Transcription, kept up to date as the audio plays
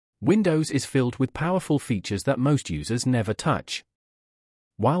Windows is filled with powerful features that most users never touch.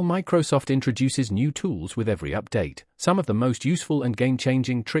 While Microsoft introduces new tools with every update, some of the most useful and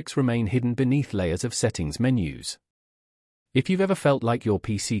game-changing tricks remain hidden beneath layers of settings menus. If you've ever felt like your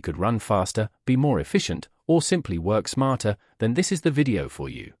PC could run faster, be more efficient, or simply work smarter, then this is the video for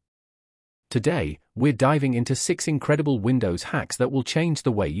you. Today, we're diving into 6 incredible Windows hacks that will change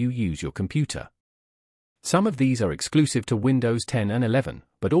the way you use your computer. Some of these are exclusive to Windows 10 and 11,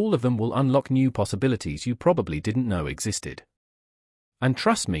 but all of them will unlock new possibilities you probably didn't know existed. And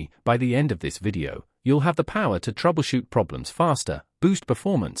trust me, by the end of this video, you'll have the power to troubleshoot problems faster, boost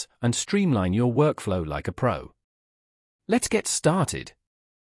performance, and streamline your workflow like a pro. Let's get started.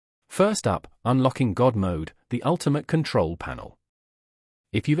 First up, unlocking GodMode, the ultimate control panel.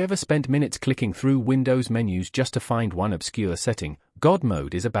 If you've ever spent minutes clicking through Windows menus just to find one obscure setting,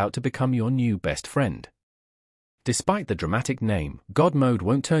 GodMode is about to become your new best friend. Despite the dramatic name, GodMode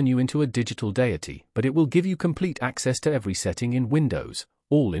won't turn you into a digital deity, but it will give you complete access to every setting in Windows,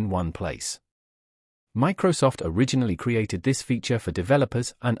 all in one place. Microsoft originally created this feature for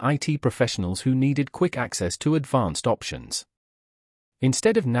developers and IT professionals who needed quick access to advanced options.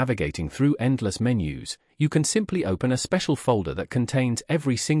 Instead of navigating through endless menus, you can simply open a special folder that contains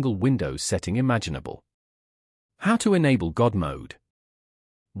every single Windows setting imaginable. How to enable GodMode?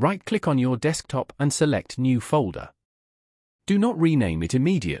 Right-click on your desktop and select New Folder. Do not rename it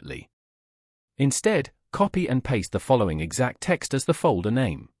immediately. Instead, copy and paste the following exact text as the folder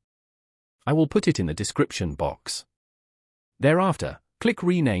name. I will put it in the description box. Thereafter, click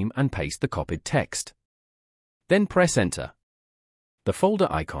Rename and paste the copied text. Then press Enter. The folder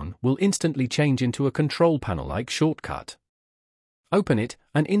icon will instantly change into a control panel-like shortcut. Open it,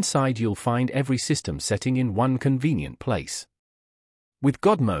 and inside you'll find every system setting in one convenient place. With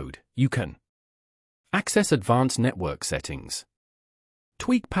GodMode, you can access advanced network settings,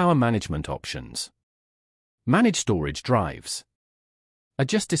 tweak power management options, manage storage drives,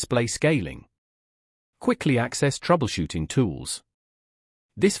 adjust display scaling, quickly access troubleshooting tools.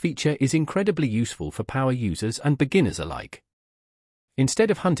 This feature is incredibly useful for power users and beginners alike.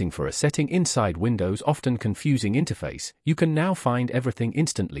 Instead of hunting for a setting inside Windows' often confusing interface, you can now find everything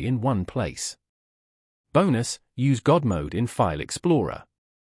instantly in one place. Bonus, use GodMode in File Explorer.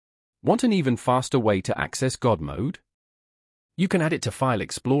 Want an even faster way to access GodMode? You can add it to File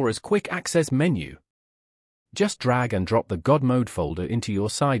Explorer's Quick Access menu. Just drag and drop the GodMode folder into your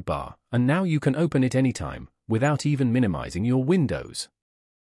sidebar, and now you can open it anytime, without even minimizing your windows.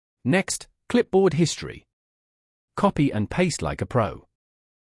 Next, clipboard history. Copy and paste like a pro.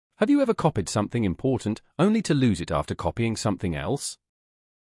 Have you ever copied something important only to lose it after copying something else?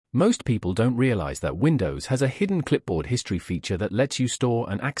 Most people don't realize that Windows has a hidden clipboard history feature that lets you store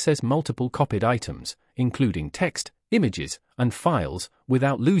and access multiple copied items, including text, images, and files,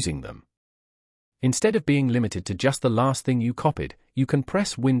 without losing them. Instead of being limited to just the last thing you copied, you can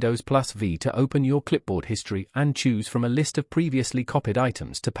press Windows+V to open your clipboard history and choose from a list of previously copied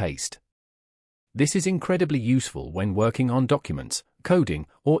items to paste. This is incredibly useful when working on documents, coding,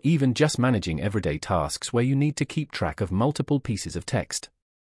 or even just managing everyday tasks where you need to keep track of multiple pieces of text.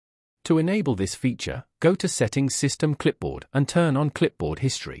 To enable this feature, go to Settings System Clipboard and turn on Clipboard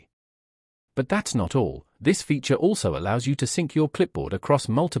History. But that's not all. This feature also allows you to sync your clipboard across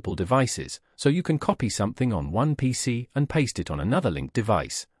multiple devices, so you can copy something on one PC and paste it on another linked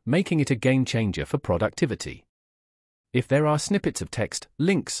device, making it a game changer for productivity. If there are snippets of text,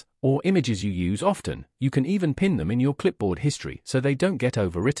 links, or images you use often, you can even pin them in your clipboard history so they don't get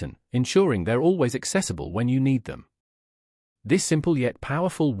overwritten, ensuring they're always accessible when you need them. This simple yet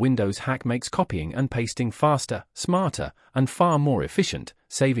powerful Windows hack makes copying and pasting faster, smarter, and far more efficient,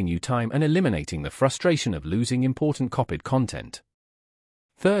 saving you time and eliminating the frustration of losing important copied content.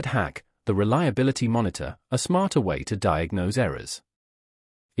 Third hack, the Reliability Monitor, a smarter way to diagnose errors.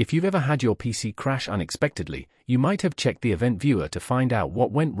 If you've ever had your PC crash unexpectedly, you might have checked the Event Viewer to find out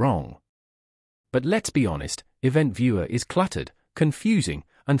what went wrong. But let's be honest, Event Viewer is cluttered, confusing,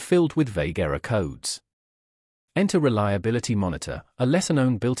 and filled with vague error codes. Enter Reliability Monitor, a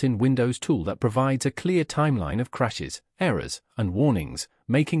lesser-known built-in Windows tool that provides a clear timeline of crashes, errors, and warnings,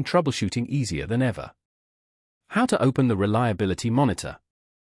 making troubleshooting easier than ever. How to open the Reliability Monitor?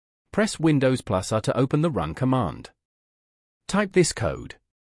 Press Windows+R to open the Run command. Type this code.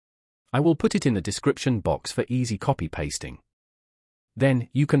 I will put it in the description box for easy copy-pasting. Then,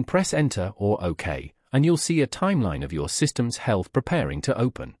 you can press Enter or OK, and you'll see a timeline of your system's health preparing to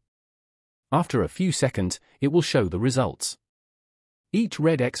open. After a few seconds, it will show the results. Each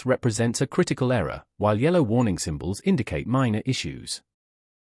red X represents a critical error, while yellow warning symbols indicate minor issues.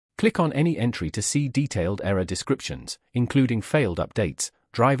 Click on any entry to see detailed error descriptions, including failed updates,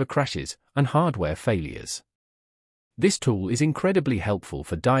 driver crashes, and hardware failures. This tool is incredibly helpful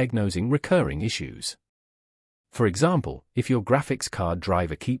for diagnosing recurring issues. For example, if your graphics card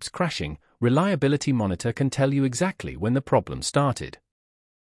driver keeps crashing, Reliability Monitor can tell you exactly when the problem started.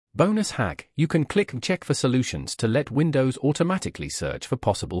 Bonus hack: you can click Check for Solutions to let Windows automatically search for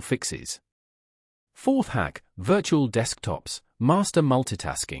possible fixes. Fourth hack: virtual desktops, master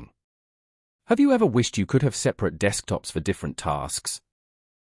multitasking. Have you ever wished you could have separate desktops for different tasks?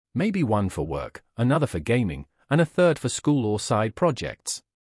 Maybe one for work, another for gaming, and a third for school or side projects.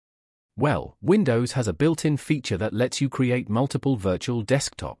 Well, Windows has a built-in feature that lets you create multiple virtual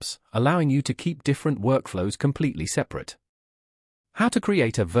desktops, allowing you to keep different workflows completely separate. How to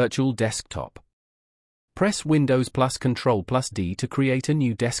create a virtual desktop? Press Windows plus Ctrl plus D to create a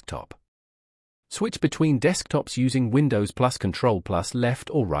new desktop. Switch between desktops using Windows plus Ctrl plus left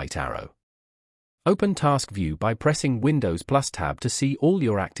or right arrow. Open Task View by pressing Windows plus Tab to see all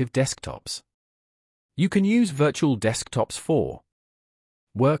your active desktops. You can use virtual desktops for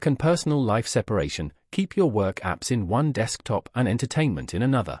work and personal life separation. Keep your work apps in one desktop and entertainment in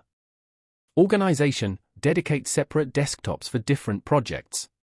another. Organization: dedicate separate desktops for different projects.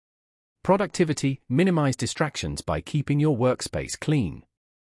 Productivity: minimize distractions by keeping your workspace clean.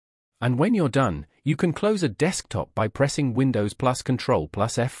 And when you're done, you can close a desktop by pressing Windows plus Ctrl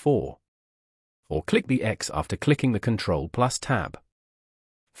plus F4. Or click the X after clicking the Ctrl plus Tab.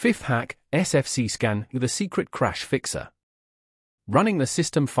 Fifth hack: SFC Scan, the secret crash fixer. Running the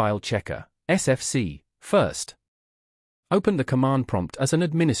System File Checker, SFC, first. Open the command prompt as an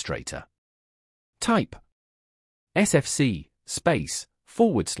administrator. Type SFC,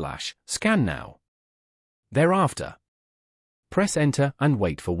 // now. Thereafter, press Enter and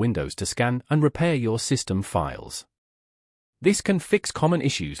wait for Windows to scan and repair your system files. This can fix common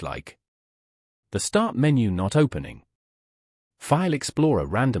issues like the Start menu not opening, File Explorer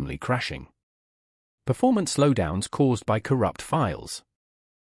randomly crashing, performance slowdowns caused by corrupt files.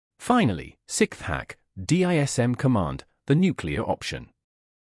 Finally, sixth hack: DISM command, the nuclear option.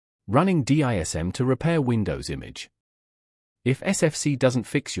 Running DISM to repair Windows image. If SFC doesn't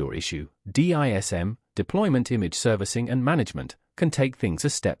fix your issue, DISM, Deployment Image Servicing and Management, can take things a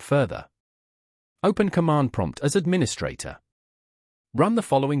step further. Open command prompt as administrator. Run the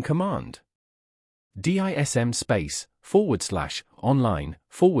following command: DISM / online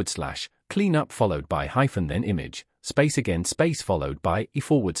 / cleanup followed by hyphen then image, again followed by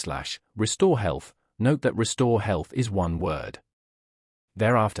 / restore health. Note that restore health is one word.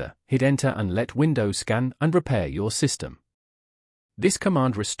 Thereafter, hit Enter and let Windows scan and repair your system. This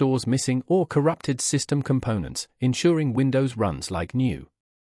command restores missing or corrupted system components, ensuring Windows runs like new.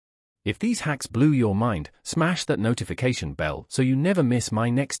 If these hacks blew your mind, smash that notification bell so you never miss my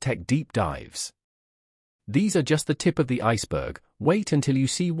next tech deep dives. These are just the tip of the iceberg. Wait until you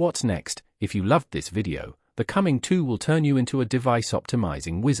see what's next. If you loved this video, the coming two will turn you into a device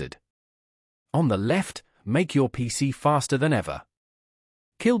optimizing wizard. On the left, make your PC faster than ever.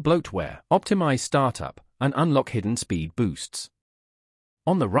 Kill bloatware, optimize startup, and unlock hidden speed boosts.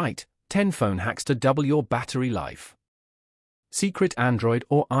 On the right, 10 phone hacks to double your battery life. Secret Android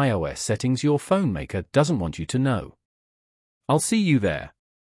or iOS settings your phone maker doesn't want you to know. I'll see you there.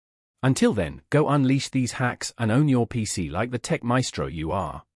 Until then, go unleash these hacks and own your PC like the tech maestro you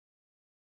are.